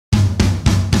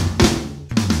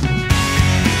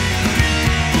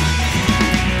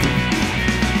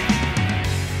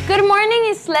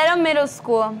Sleda Middle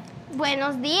School.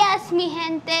 Buenos días, mi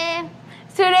gente.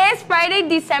 Today is Friday,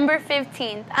 December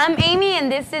 15th. I'm Amy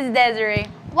and this is Desiree.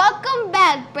 Welcome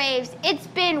back, Braves. It's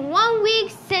been 1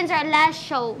 week since our last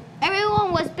show.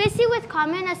 Everyone was busy with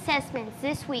common assessments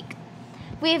this week.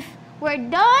 We're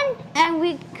done and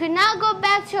we could now go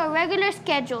back to our regular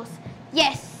schedules.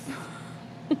 Yes.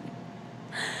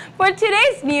 For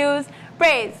today's news,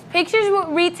 Braves, pictures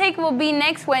retake will be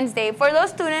next Wednesday for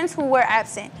those students who were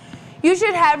absent. You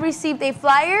should have received a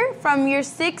flyer from your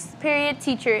 6th period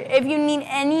teacher if you need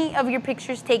any of your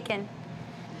pictures taken.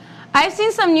 I've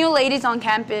seen some new ladies on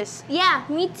campus. Yeah,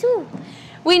 me too.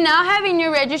 We now have a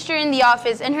new registrar in the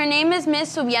office, and her name is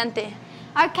Ms. Subiante.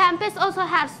 Our campus also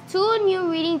has 2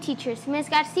 new reading teachers, Ms.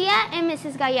 Garcia and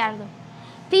Mrs. Gallardo.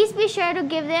 Please be sure to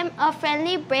give them a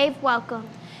friendly, brave welcome.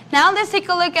 Now let's take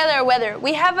a look at our weather.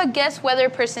 We have a guest weather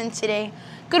person today.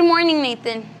 Good morning,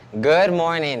 Nathan. Good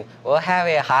morning. We'll have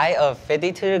a high of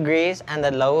 52 degrees and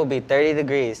the low will be 30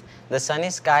 degrees. The sunny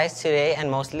skies today and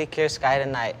mostly clear sky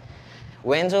tonight.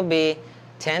 Winds will be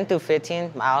 10 to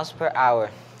 15 miles per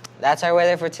hour. That's our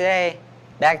weather for today.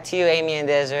 Back to you, Amy and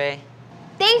Desiree.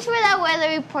 Thanks for that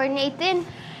weather report, Nathan.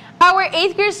 Our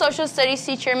 8th grade social studies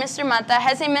teacher, Mr. Mata,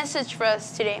 has a message for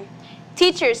us today.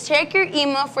 Teachers, check your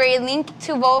email for a link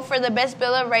to vote for the Best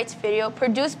Bill of Rights video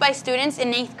produced by students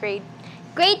in 8th grade.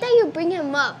 Great that you bring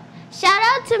him up. Shout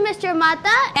out to Mr.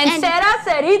 Mata and Cera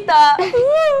Cerita.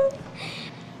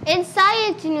 In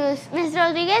science news, Ms.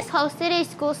 Rodriguez hosted a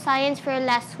school science fair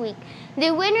last week.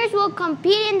 The winners will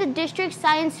compete in the district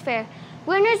science fair.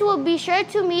 Winners will be sure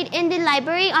to meet in the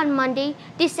library on Monday,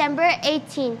 December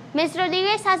 18. Ms.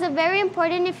 Rodriguez has a very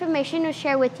important information to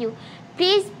share with you.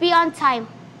 Please be on time.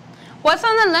 What's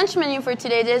on the lunch menu for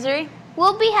today, Desiree?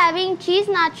 We'll be having cheese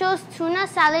nachos, tuna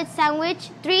salad sandwich,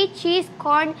 3 cheese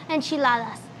corn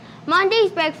enchiladas.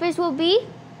 Monday's breakfast will be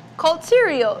cold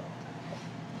cereal.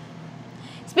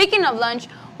 Speaking of lunch,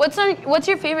 what's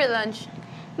your favorite lunch?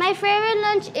 My favorite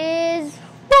lunch is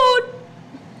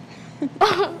food.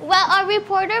 Well, our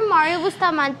reporter Mario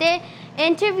Bustamante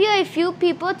interviewed a few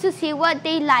people to see what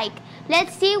they like.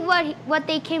 Let's see what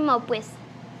they came up with.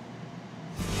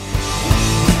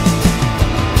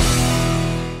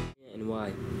 And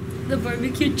why? The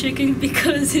barbecue chicken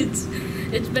because it's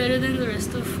better than the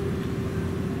rest of food.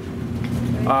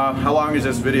 How long is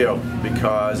this video?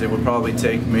 Because it would probably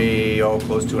take me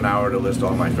close to an hour to list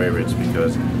all my favorites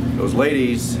because those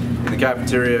ladies in the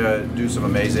cafeteria do some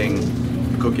amazing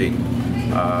cooking.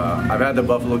 I've had the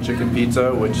buffalo chicken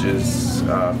pizza, which is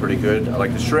pretty good. I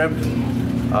like the shrimp.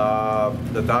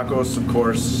 The tacos, of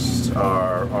course,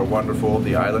 are wonderful.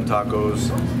 The island tacos.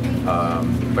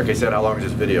 Like I said, how long is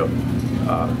this video?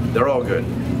 They're all good.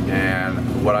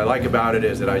 And what I like about it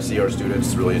is that I see our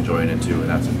students really enjoying it too, and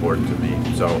that's important to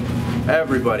me. So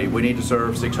everybody, we need to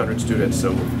serve 600 students,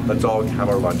 so let's all have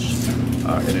our lunch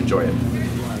and enjoy it.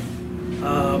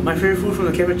 My favorite food from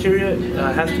the cafeteria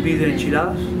has to be the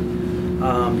enchiladas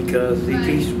because they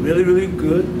taste really, really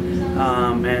good,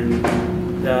 and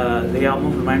they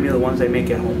almost remind me of the ones I make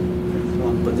at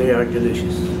home, but they are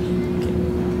delicious.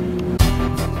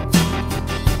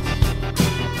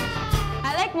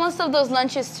 Most of those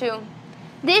lunches too.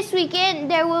 This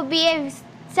weekend there will be a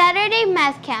Saturday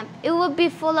math camp. It will be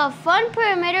full of fun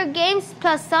perimeter games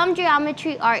plus some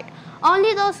geometry art.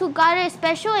 Only those who got a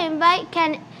special invite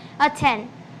can attend.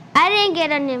 I didn't get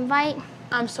an invite.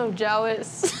 I'm so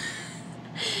jealous.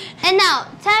 And now,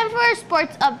 time for a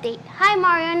sports update. Hi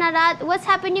Mario and Arad, what's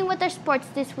happening with our sports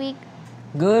this week?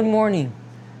 Good morning.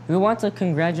 We want to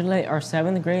congratulate our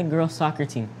 7th grade girls soccer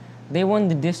team. They won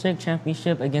the district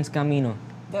championship against Camino.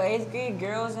 The 8th grade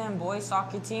girls and boys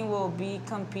soccer team will be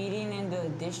competing in the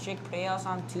district playoffs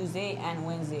on Tuesday and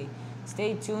Wednesday.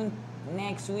 Stay tuned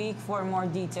next week for more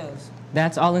details.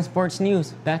 That's all in sports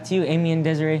news. Back to you, Amy and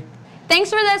Desiree. Thanks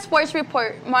for that sports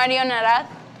report, Mario and Arad.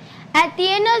 At the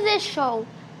end of this show,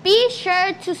 be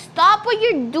sure to stop what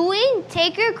you're doing,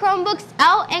 take your Chromebooks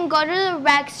out, and go to the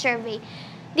RAG survey.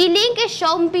 The link is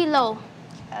shown below.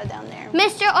 Down there.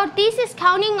 Mr. Ortiz is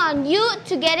counting on you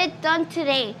to get it done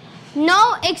today.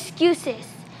 No excuses.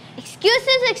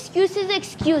 Excuses, excuses,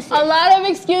 excuses. A lot of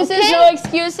excuses, okay? No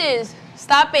excuses.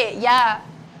 Stop it, yeah.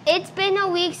 It's been a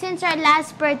week since our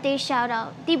last birthday shout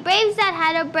out. The Braves that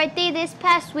had a birthday this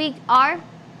past week are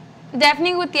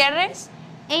Daphne Gutierrez,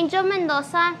 Angel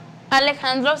Mendoza,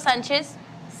 Alejandro Sanchez,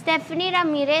 Stephanie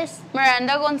Ramirez,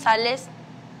 Miranda Gonzalez,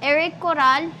 Eric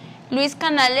Corral, Luis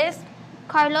Canales,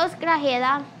 Carlos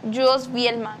Grajeda, Jules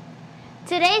Vielma.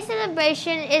 Today's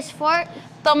celebration is for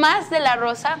Tomás de la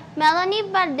Rosa, Melanie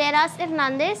Valderas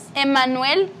Hernandez,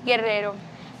 Emmanuel Guerrero.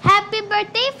 Happy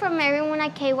birthday from everyone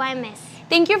at KYMS.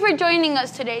 Thank you for joining us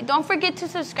today. Don't forget to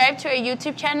subscribe to our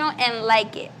YouTube channel and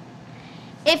like it.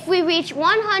 If we reach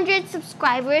 100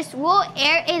 subscribers, we'll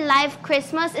air a live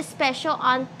Christmas special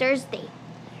on Thursday.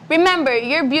 Remember,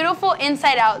 you're beautiful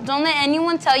inside out. Don't let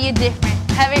anyone tell you different.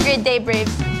 Have a great day,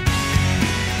 Braves.